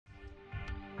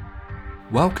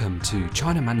Welcome to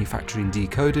China Manufacturing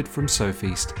Decoded from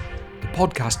Sofeast, the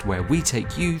podcast where we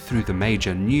take you through the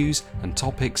major news and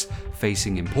topics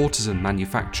facing importers and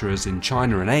manufacturers in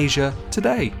China and Asia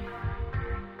today.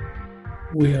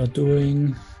 We are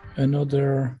doing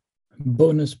another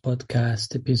bonus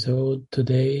podcast episode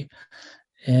today,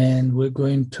 and we're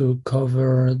going to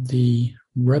cover the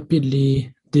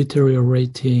rapidly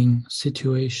deteriorating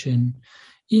situation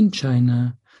in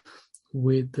China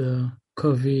with the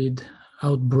COVID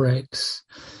outbreaks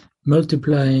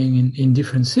multiplying in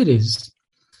different cities.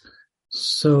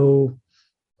 So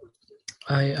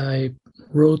I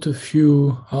wrote a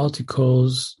few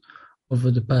articles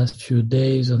over the past few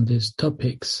days on these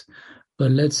topics, but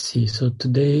let's see. So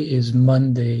today is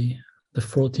Monday, the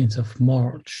 14th of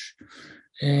March,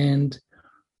 and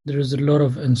there's a lot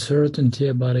of uncertainty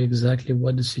about exactly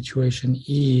what the situation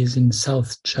is in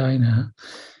South China,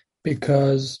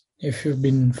 because if you've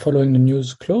been following the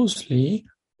news closely,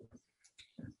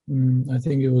 I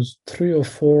think it was 3 or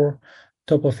 4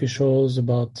 top officials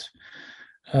about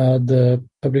the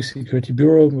Public Security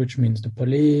Bureau, which means the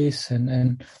police and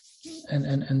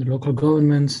the local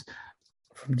governments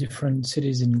from different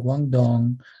cities in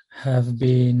Guangdong have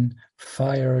been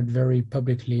fired very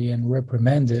publicly and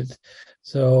reprimanded.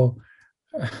 So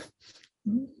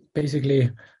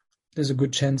basically, there's a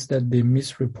good chance that they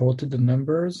misreported the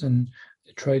numbers and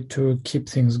they tried to keep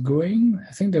things going.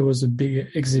 I think there was a big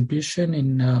exhibition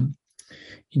in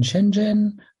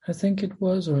Shenzhen, I think it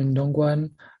was, or in Dongguan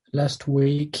last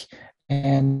week,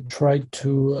 and tried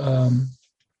to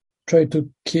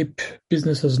keep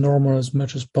business as normal as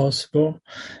much as possible.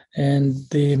 And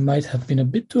they might have been a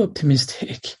bit too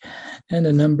optimistic, and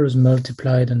the numbers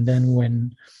multiplied. And then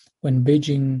when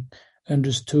Beijing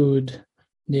understood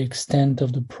the extent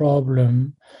of the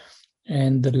problem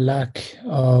and the lack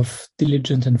of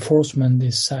diligent enforcement, they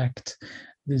sacked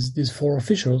these 4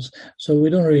 officials. So we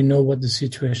don't really know what the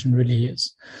situation really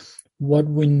is. What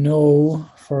we know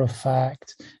for a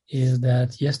fact is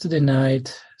that yesterday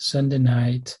night, Sunday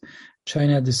night,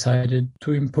 China decided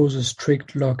to impose a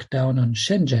strict lockdown on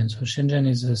Shenzhen. So Shenzhen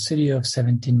is a city of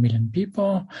 17 million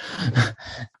people,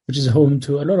 which is home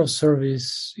to a lot of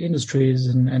service industries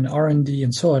and R&D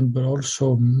and so on, but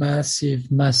also massive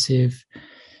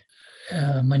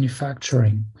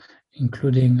manufacturing,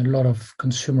 including a lot of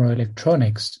consumer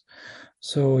electronics.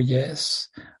 So yes,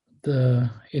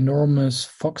 the enormous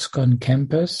Foxconn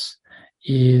campus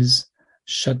is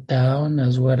shut down,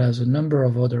 as well as a number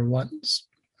of other ones.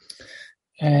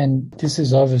 And this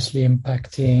is obviously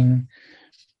impacting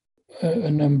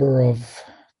a number of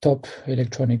top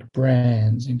electronic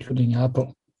brands, including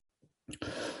Apple.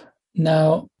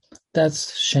 Now,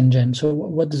 that's Shenzhen. So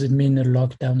what does it mean, a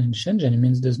lockdown in Shenzhen? It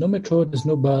means there's no metro, there's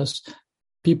no bus.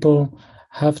 People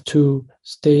have to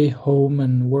stay home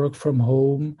and work from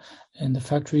home. And the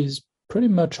factories, pretty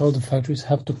much all the factories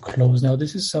have to close. Now,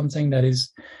 this is something that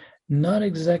is not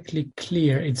exactly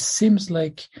clear. It seems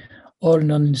like all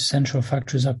non-essential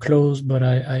factories are closed, but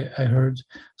I heard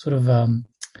sort of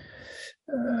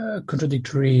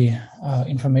contradictory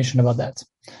information about that.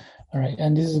 All right,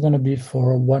 and this is going to be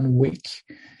for 1 week.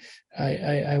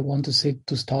 I want to say,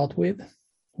 to start with,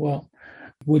 well,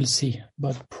 we'll see,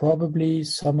 but probably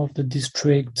some of the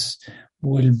districts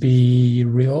will be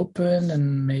reopened,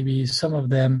 and maybe some of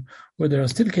them, where there are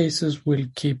still cases, will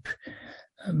keep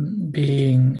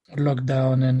being locked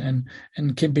down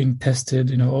and keep being tested.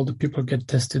 You know, all the people get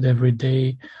tested every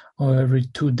day or every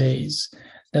 2 days.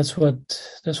 That's what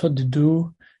they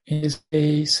do in this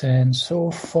case, and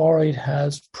so far it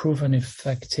has proven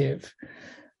effective.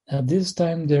 Now, this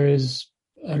time there is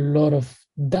a lot of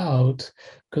doubt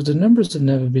because the numbers have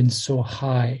never been so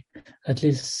high, at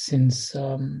least since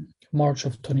March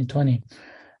of 2020.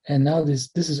 And now this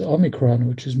is Omicron,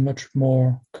 which is much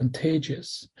more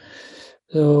contagious.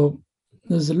 So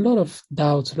there's a lot of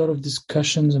doubts, a lot of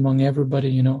discussions among everybody,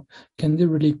 you know, can they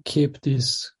really keep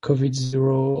this COVID-0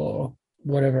 or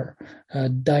whatever,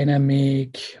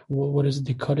 dynamic, what is it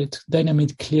they call it?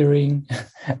 Dynamic clearing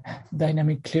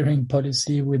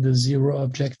policy with the zero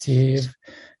objective.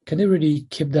 Can they really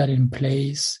keep that in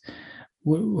place?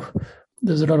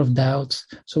 There's a lot of doubts.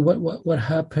 So what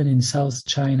happened in South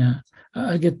China?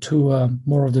 I'll get to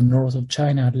more of the north of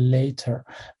China later.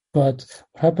 But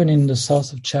what happened in the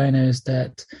south of China is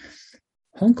that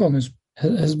Hong Kong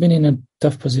has been in a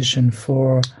tough position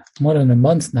for more than a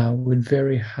month now, with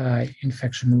very high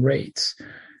infection rates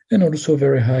and also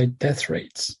very high death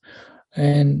rates.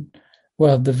 And,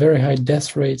 well, the very high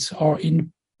death rates are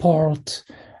in part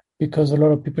because a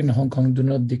lot of people in Hong Kong do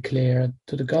not declare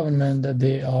to the government that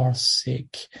they are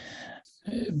sick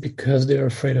because they're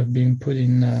afraid of being put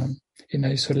in in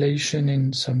isolation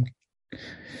in some,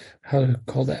 how to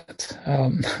call that,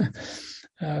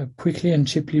 quickly and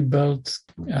cheaply built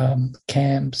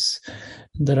camps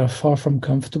that are far from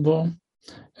comfortable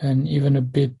and even a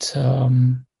bit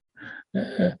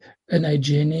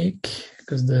unhygienic,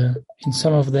 because in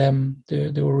some of them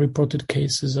there were reported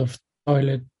cases of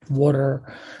toilet water,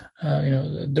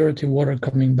 dirty water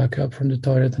coming back up from the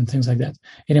toilet and things like that.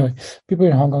 Anyway, people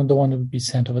in Hong Kong don't want to be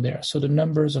sent over there. So the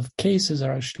numbers of cases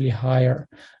are actually higher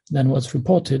than what's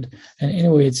reported. And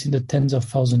anyway, it's in the tens of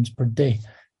thousands per day.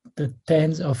 The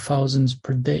tens of thousands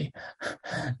per day.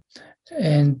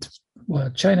 And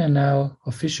China now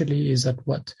officially is at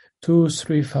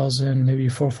 2,000-3,000, maybe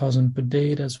 4,000 per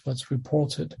day. That's what's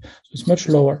reported. So it's much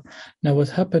lower. Now, what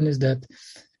happened is that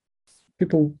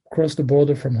people crossed the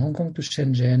border from Hong Kong to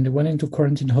Shenzhen. They went into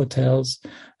quarantine hotels.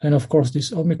 And of course,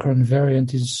 this Omicron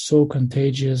variant is so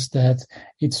contagious that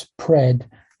it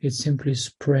simply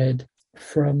spread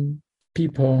from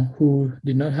people who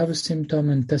did not have a symptom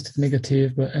and tested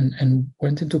negative and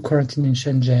went into quarantine in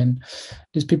Shenzhen.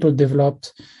 These people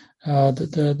developed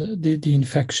the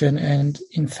infection and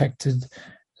infected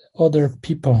other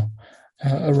people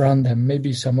around them.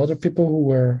 Maybe some other people who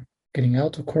were getting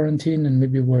out of quarantine and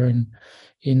maybe were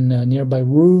in nearby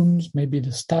rooms, maybe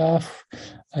the staff.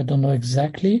 I don't know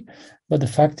exactly. But the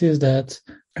fact is that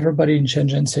everybody in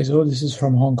Shenzhen says, oh, this is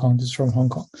from Hong Kong. This is from Hong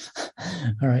Kong.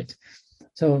 All right.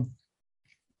 So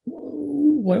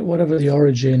whatever the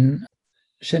origin,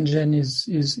 Shenzhen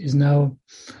is now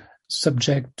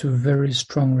subject to very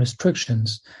strong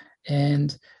restrictions.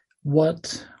 And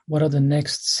what are the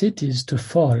next cities to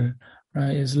fall?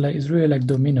 Right? It's really like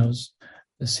dominoes.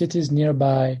 The cities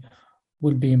nearby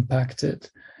will be impacted.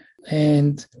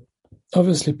 And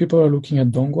obviously people are looking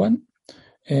at Dongguan,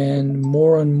 and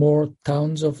more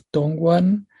towns of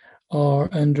Dongguan are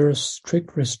under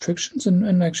strict restrictions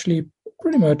and actually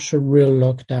pretty much a real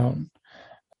lockdown.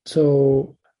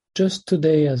 So just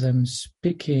today as I'm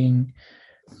speaking,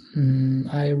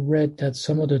 I read that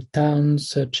some of the towns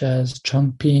such as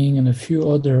Chongping and a few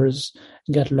others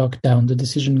got locked down. The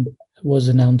decision was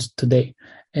announced today.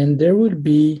 And there will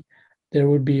be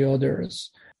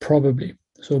others, probably.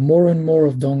 So more and more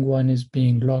of Dongguan is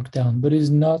being locked down, but it's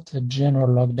not a general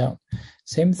lockdown.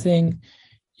 Same thing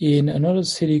in another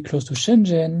city close to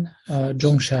Shenzhen,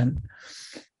 Zhongshan.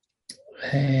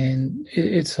 And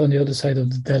it's on the other side of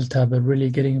the delta, but really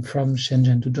getting from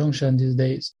Shenzhen to Zhongshan these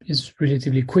days is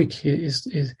relatively quick. It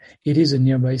is a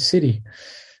nearby city.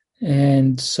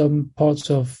 And some parts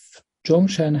of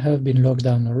Zhongshan have been locked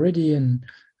down already, and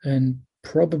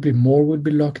probably more would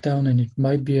be locked down, and it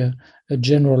might be a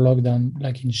general lockdown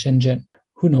like in Shenzhen.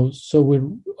 Who knows? So we're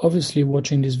obviously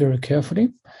watching this very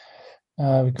carefully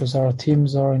because our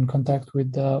teams are in contact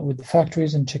with the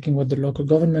factories and checking what the local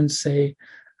governments say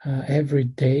every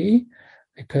day,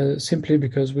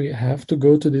 because we have to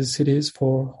go to these cities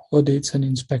for audits and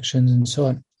inspections and so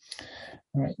on.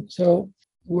 All right. So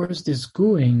where's this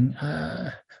going?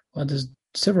 There's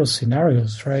several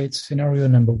scenarios, right? Scenario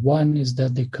number one is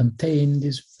that they contain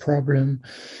this problem.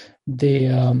 They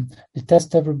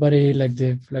test everybody like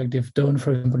they've done,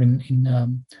 for example,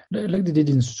 like they did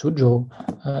in Suzhou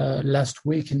last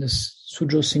week in the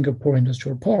Suzhou Singapore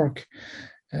Industrial Park.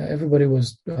 Everybody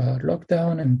was locked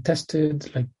down and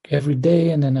tested like every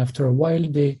day, and then after a while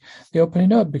they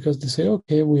open it up because they say,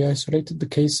 okay, we isolated the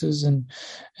cases and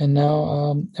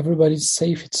now everybody's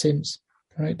safe, it seems.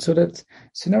 Right, so that's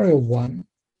scenario one.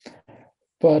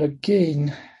 But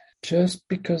again, just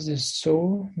because there's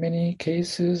so many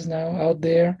cases now out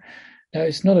there, now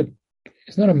it's not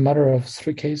a matter of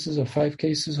 3 cases or 5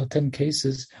 cases or 10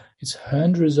 cases. It's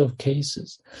hundreds of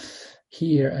cases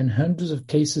here and hundreds of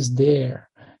cases there.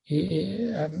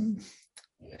 I'm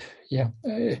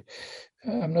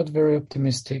not very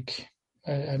optimistic.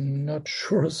 I'm not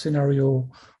sure scenario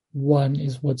one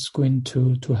is what's going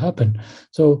to happen.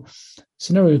 So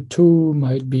scenario 2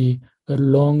 might be a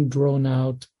long drawn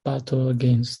out battle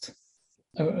against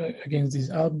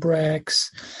these outbreaks.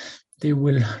 They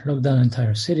will lock down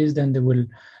entire cities, then they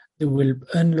will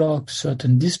unlock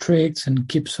certain districts and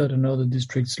keep certain other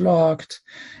districts locked,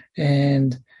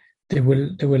 and they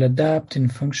will adapt in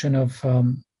function of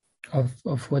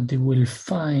what they will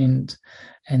find,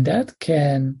 and that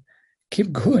can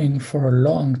keep going for a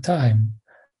long time.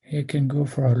 It can go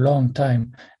for a long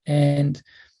time. And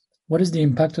what is the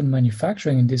impact on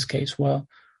manufacturing in this case? Well,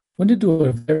 when they do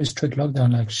a very strict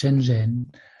lockdown like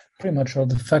Shenzhen, pretty much all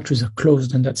the factories are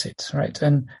closed and that's it, right?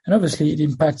 And obviously it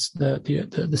impacts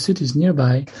the cities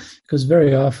nearby because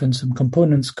very often some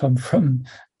components come from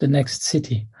the next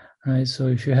city, right? So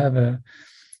if you have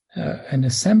an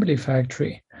assembly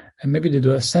factory and maybe they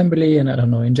do assembly and, I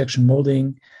don't know, injection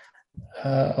molding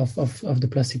of the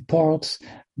plastic parts.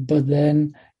 But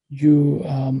then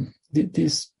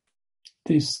this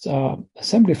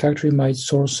assembly factory might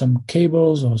source some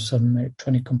cables or some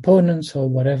electronic components or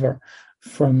whatever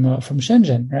from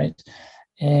Shenzhen, right?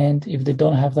 And if they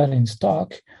don't have that in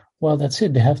stock, well, that's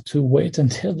it. They have to wait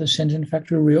until the Shenzhen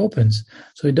factory reopens.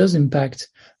 So it does impact,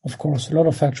 of course, a lot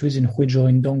of factories in Huizhou,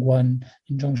 in Dongguan,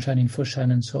 in Zhongshan, in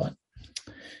Foshan, and so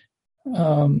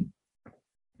on.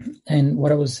 And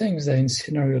what I was saying is that in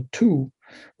scenario 2,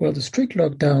 well, the strict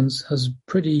lockdowns has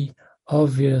pretty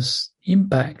obvious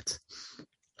impact.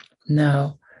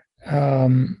 Now,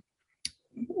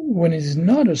 when it is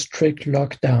not a strict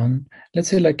lockdown, let's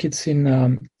say like it's in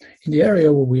the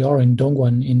area where we are in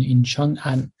Dongguan, in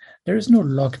Chang'an, there is no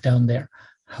lockdown there.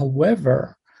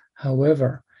 However,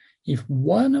 if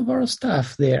one of our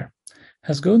staff there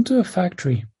has gone to a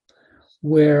factory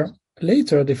where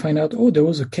later they find out, oh, there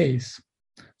was a case.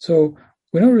 So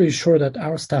we're not really sure that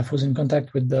our staff was in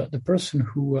contact with the person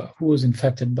who was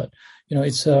infected, but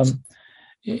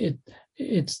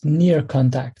it's near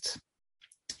contact.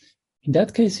 In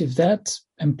that case, if that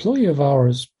employee of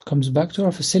ours comes back to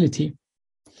our facility,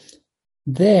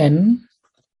 then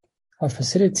our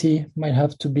facility might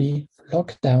have to be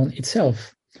locked down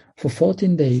itself for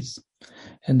 14 days.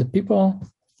 And the people,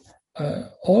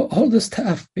 all the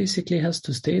staff basically has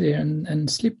to stay there and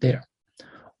sleep there.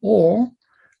 Or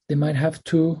they might have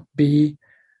to be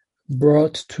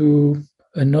brought to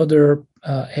another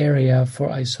area for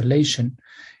isolation.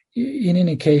 In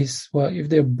any case, well, if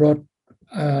they're brought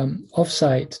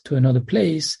off-site to another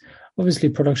place, obviously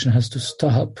production has to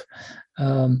stop,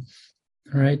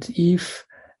 right? If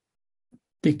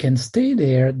they can stay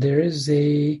there, there is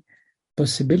a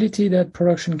possibility that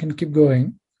production can keep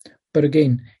going. But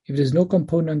again, if there's no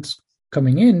components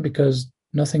coming in because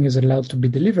nothing is allowed to be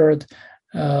delivered,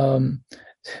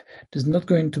 there's not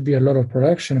going to be a lot of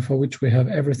production for which we have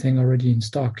everything already in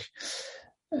stock.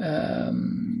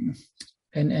 And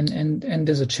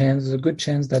there's a good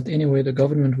chance that anyway the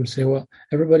government will say, well,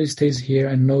 everybody stays here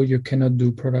and no, you cannot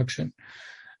do production.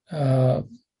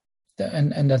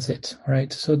 And that's it,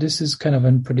 right? So this is kind of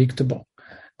unpredictable.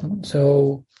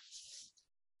 So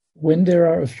when there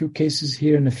are a few cases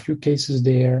here and a few cases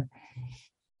there,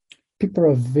 people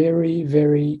are very,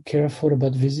 very careful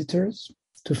about visitors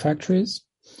to factories,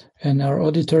 and our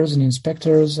auditors and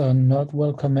inspectors are not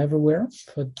welcome everywhere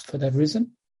for that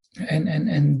reason.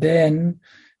 And then,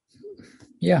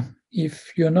 yeah,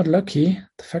 if you're not lucky,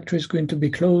 the factory is going to be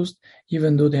closed,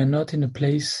 even though they're not in a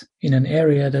place, in an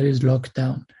area that is locked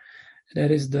down. That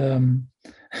is the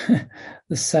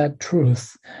the sad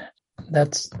truth.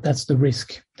 That's the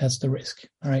risk. That's the risk.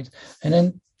 All right. And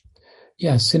then,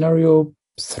 yeah, scenario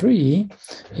 3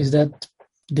 is that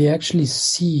they actually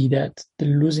see that they're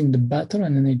losing the battle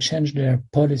and then they change their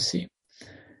policy.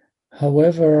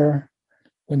 However,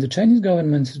 when the Chinese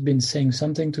government has been saying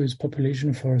something to its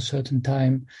population for a certain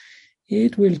time,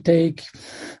 it will take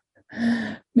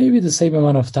maybe the same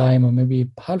amount of time or maybe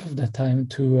half of that time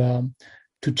to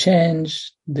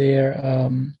change their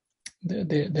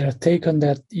take on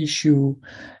that issue,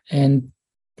 and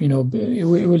it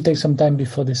will take some time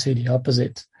before they say the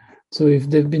opposite. So if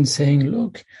they've been saying,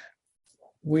 look,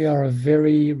 we are a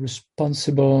very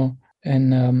responsible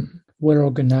and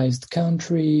well-organized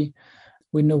country,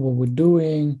 we know what we're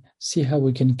doing, see how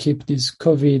we can keep this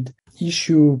COVID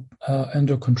issue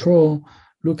under control.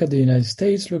 Look at the United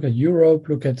States, look at Europe,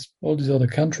 look at all these other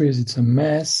countries, it's a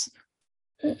mess.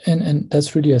 And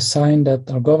that's really a sign that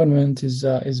our government is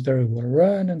very well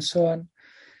run and so on.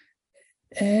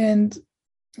 And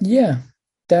yeah,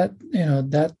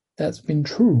 that's been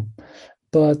true.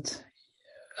 But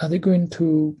are they going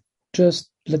to just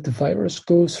let the virus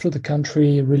go through the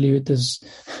country? Really,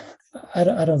 I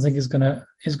don't think it's gonna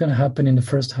happen in the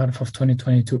first half of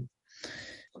 2022.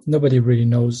 Nobody really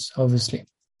knows, obviously.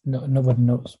 No, nobody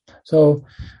knows. So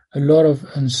a lot of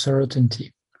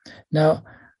uncertainty. Now,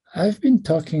 I've been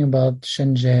talking about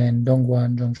Shenzhen,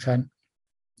 Dongguan, Zhongshan.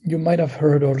 You might have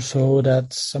heard also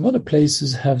that some other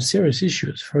places have serious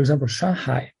issues. For example,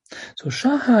 Shanghai. So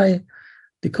Shanghai,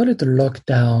 they call it a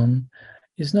lockdown.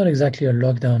 It's not exactly a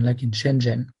lockdown like in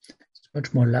Shenzhen. It's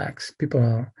much more lax. People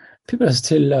are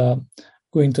still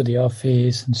going to the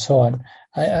office and so on.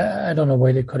 I don't know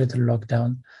why they call it a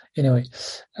lockdown. Anyway,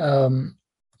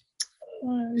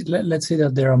 let's say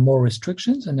that there are more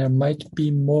restrictions and there might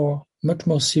be much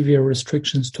more severe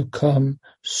restrictions to come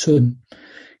soon.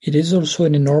 It is also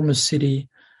an enormous city,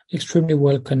 extremely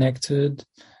well connected,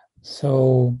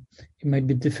 so it might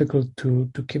be difficult to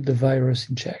keep the virus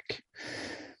in check.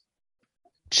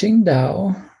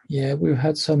 Qingdao, Yeah, we've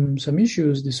had some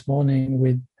issues this morning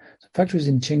with factories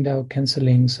in Qingdao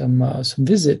canceling some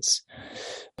visits.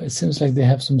 It seems like they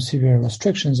have some severe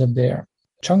restrictions up there.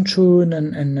 Changchun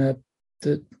and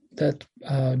that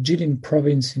Jilin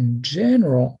province in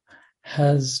general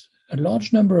has a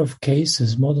large number of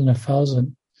cases, more than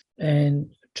 1,000,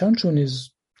 and Changchun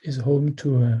is home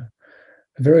to a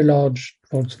very large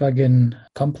Volkswagen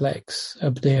complex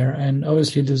up there, and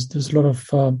obviously there's a lot of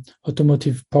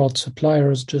automotive part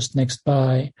suppliers just next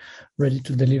by, ready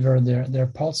to deliver their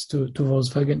parts to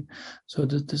Volkswagen. So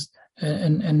there's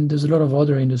a lot of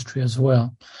other industry as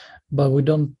well, but we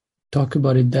don't talk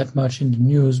about it that much in the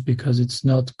news because it's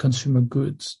not consumer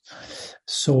goods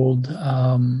sold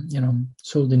in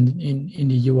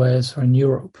the US or in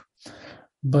Europe.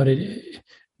 But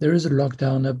there is a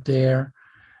lockdown up there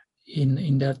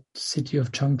in that city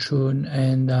of Changchun,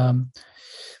 and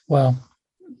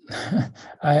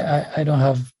I don't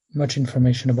have much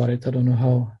information about it. I don't know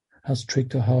how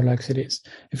strict or how lax it is.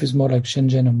 If it's more like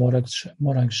Shenzhen or more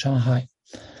like Shanghai.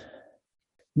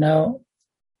 Now,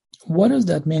 what does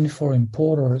that mean for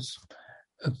importers?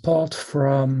 Apart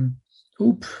from,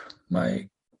 my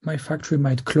factory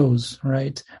might close,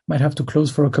 right? Might have to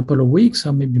close for a couple of weeks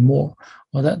or maybe more.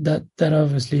 Well, that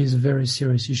obviously is a very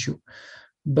serious issue.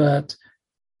 But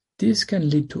this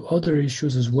can lead to other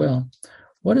issues as well.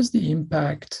 What is the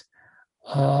impact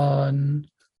on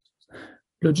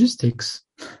logistics,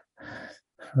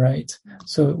 right?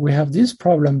 So we have this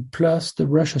problem plus the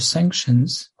Russia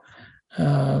sanctions,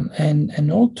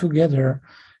 and altogether,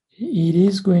 it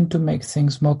is going to make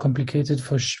things more complicated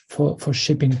for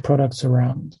shipping products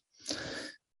around.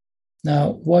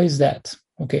 Now, why is that?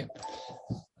 Okay,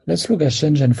 let's look at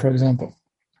Shenzhen, for example.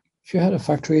 If you had a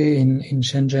factory in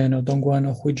Shenzhen or Dongguan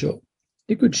or Huizhou,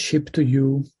 they could ship to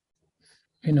you,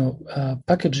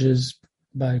 packages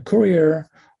by courier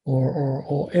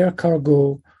or air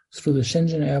cargo through the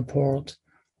Shenzhen airport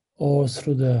or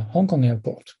through the Hong Kong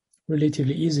airport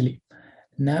relatively easily.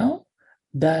 Now,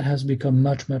 that has become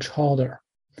much, much harder.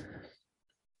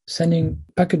 Sending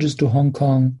packages to Hong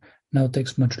Kong now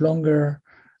takes much longer,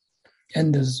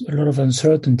 and there's a lot of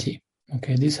uncertainty.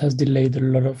 Okay, this has delayed a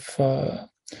lot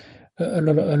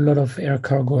of air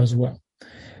cargo as well.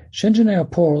 Shenzhen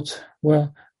Airport,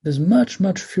 well, there's much,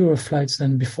 much fewer flights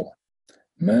than before.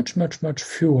 Much, much, much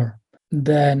fewer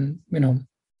than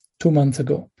 2 months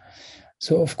ago.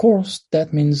 So of course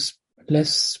that means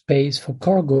less space for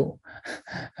cargo,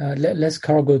 less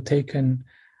cargo taken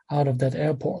out of that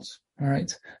airport. All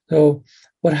right. So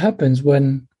what happens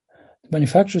when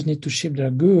manufacturers need to ship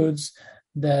their goods?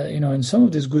 That and some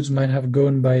of these goods might have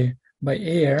gone by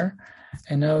air,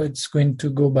 and now it's going to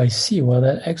go by sea. Well,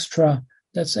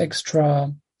 that's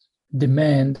extra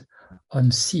demand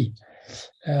on sea,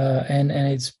 and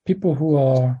it's people who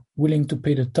are willing to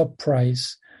pay the top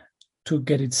price to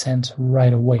get it sent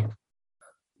right away.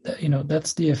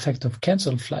 That's the effect of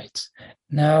canceled flights.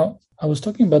 Now, I was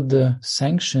talking about the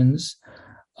sanctions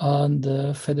on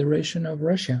the Federation of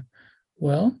Russia.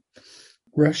 Well,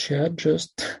 Russia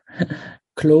just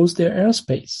closed their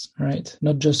airspace, right?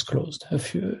 Not just closed, a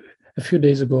few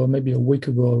days ago, or maybe a week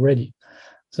ago already.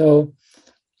 So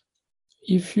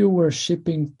if you were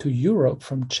shipping to Europe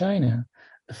from China,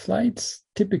 the flights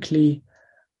typically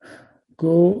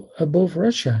go above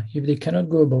Russia. If they cannot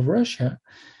go above Russia,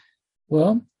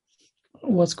 well,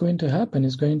 what's going to happen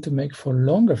is going to make for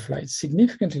longer flights,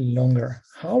 significantly longer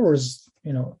hours,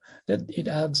 that it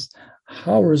adds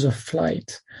hours of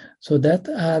flight. So that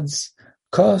adds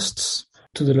costs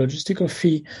to the logistical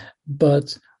fee,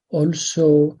 but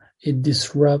also it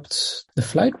disrupts the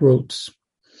flight routes.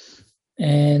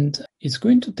 And it's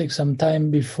going to take some time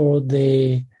before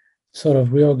they sort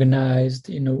of reorganized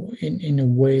in a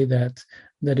way that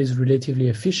is relatively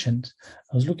efficient.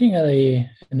 I was looking at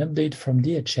an update from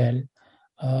DHL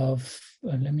of,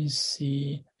 let me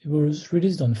see, it was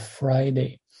released on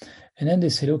Friday. And then they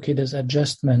said, okay, there's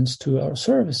adjustments to our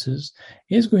services.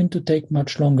 It's going to take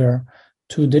much longer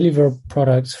to deliver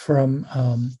products from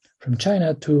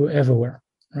China to everywhere,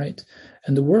 right?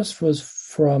 And the worst was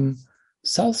from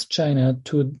South China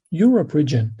to Europe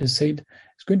region. They said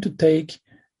it's going to take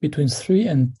between 3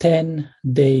 and 10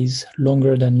 days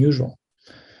longer than usual.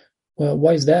 Well,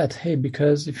 why is that? Hey,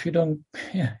 because if you don't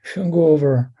go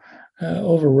over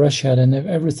Russia, then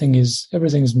everything is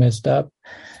messed up.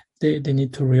 They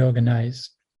need to reorganize.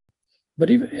 But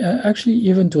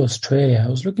even to Australia, I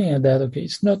was looking at that. Okay,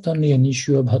 it's not only an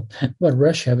issue about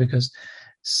Russia, because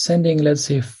sending, let's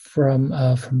say, from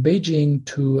Beijing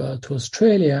to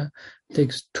Australia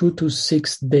takes 2 to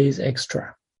 6 days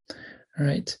extra,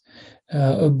 right?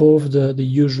 Above the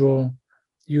usual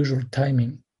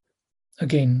timing.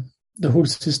 Again, the whole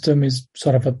system is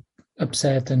sort of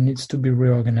upset and needs to be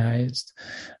reorganized.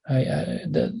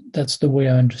 That's the way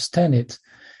I understand it.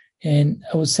 And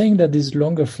I was saying that these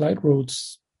longer flight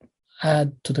routes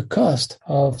add to the cost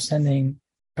of sending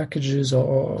packages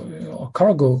or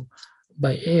cargo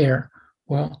by air.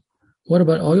 Well, what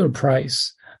about oil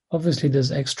price? Obviously,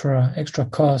 there's extra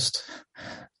cost.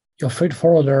 Your freight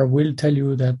forwarder will tell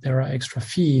you that there are extra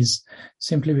fees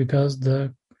simply because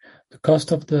the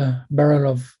cost of the barrel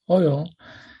of oil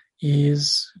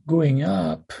is going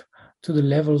up to the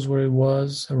levels where it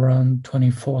was around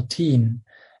 2014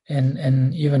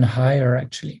 and even higher,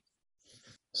 actually.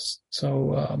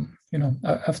 So,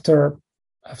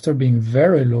 after being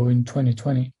very low in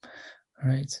 2020,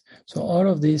 right? So all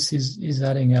of this is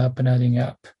adding up and adding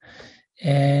up.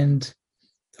 And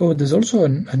there's also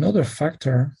another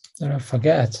factor that I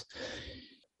forget.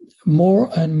 More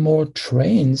and more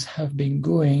trains have been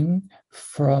going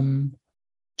from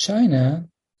China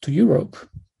to Europe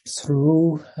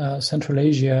through Central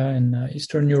Asia and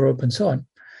Eastern Europe and so on.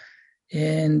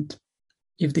 And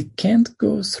if they can't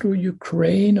go through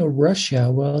Ukraine or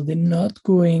Russia, well, they're not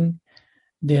going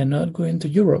to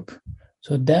Europe.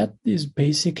 So that is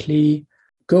basically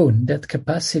gone. That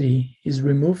capacity is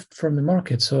removed from the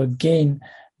market. So again,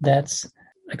 that's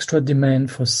extra demand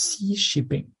for sea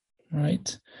shipping,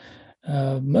 right?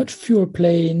 Much fewer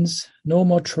planes, no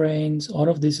more trains. All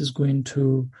of this is going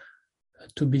to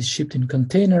be shipped in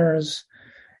containers.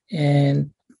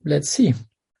 And let's see.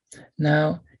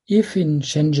 Now, if in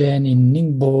Shenzhen, in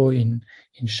Ningbo, in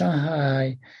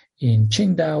Shanghai, in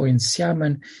Qingdao, in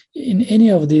Xiamen, in any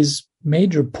of these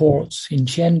major ports, in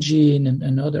Tianjin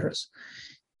and others,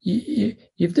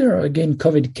 if there are again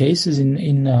COVID cases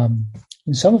in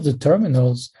some of the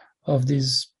terminals of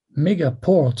these mega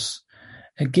ports,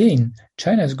 again,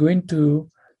 China is going to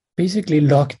basically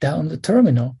lock down the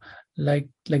terminal, like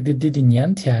they did in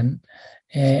Yantian,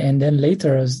 and then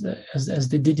later as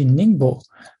they did in Ningbo,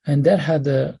 and that had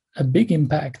a big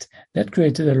impact. That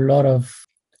created a lot of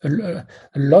a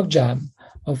logjam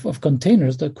of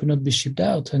containers that could not be shipped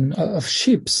out, and of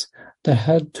ships that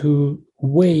had to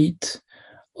wait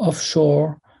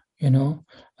offshore,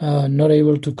 not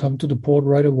able to come to the port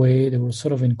right away. They were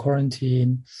sort of in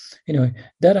quarantine. Anyway,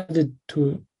 that added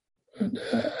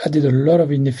a lot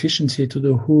of inefficiency to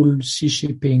the whole sea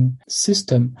shipping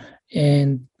system,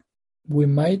 and we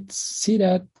might see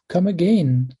that come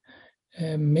again,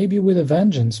 maybe with a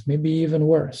vengeance, maybe even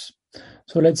worse.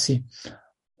 So let's see.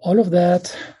 All of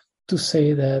that to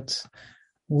say that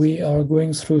we are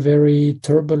going through very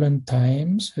turbulent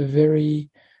times,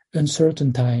 very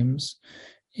uncertain times,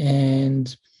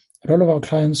 and a lot of our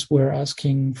clients were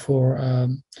asking for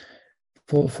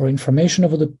information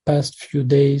over the past few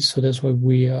days. So that's why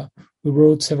we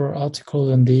wrote several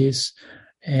articles on this,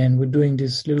 and we're doing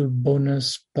this little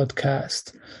bonus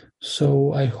podcast.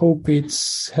 So I hope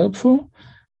it's helpful.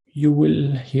 You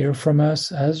will hear from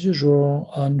us as usual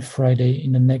on Friday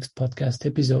in the next podcast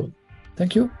episode.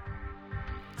 Thank you.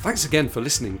 Thanks again for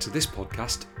listening to this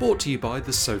podcast brought to you by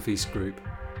the SOFeast Group.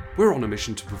 We're on a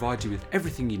mission to provide you with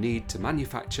everything you need to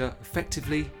manufacture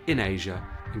effectively in Asia,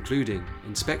 including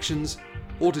inspections,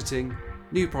 auditing,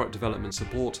 new product development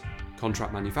support,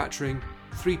 contract manufacturing,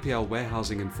 3PL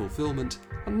warehousing and fulfillment,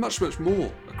 and much, much more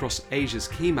across Asia's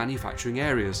key manufacturing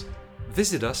areas.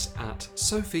 Visit us at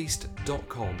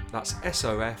sofeast.com, that's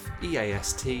SOFEAST.com,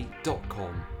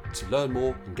 to learn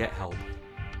more and get help.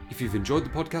 If you've enjoyed the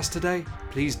podcast today,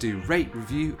 please do rate,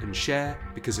 review and share,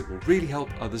 because it will really help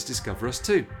others discover us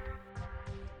too.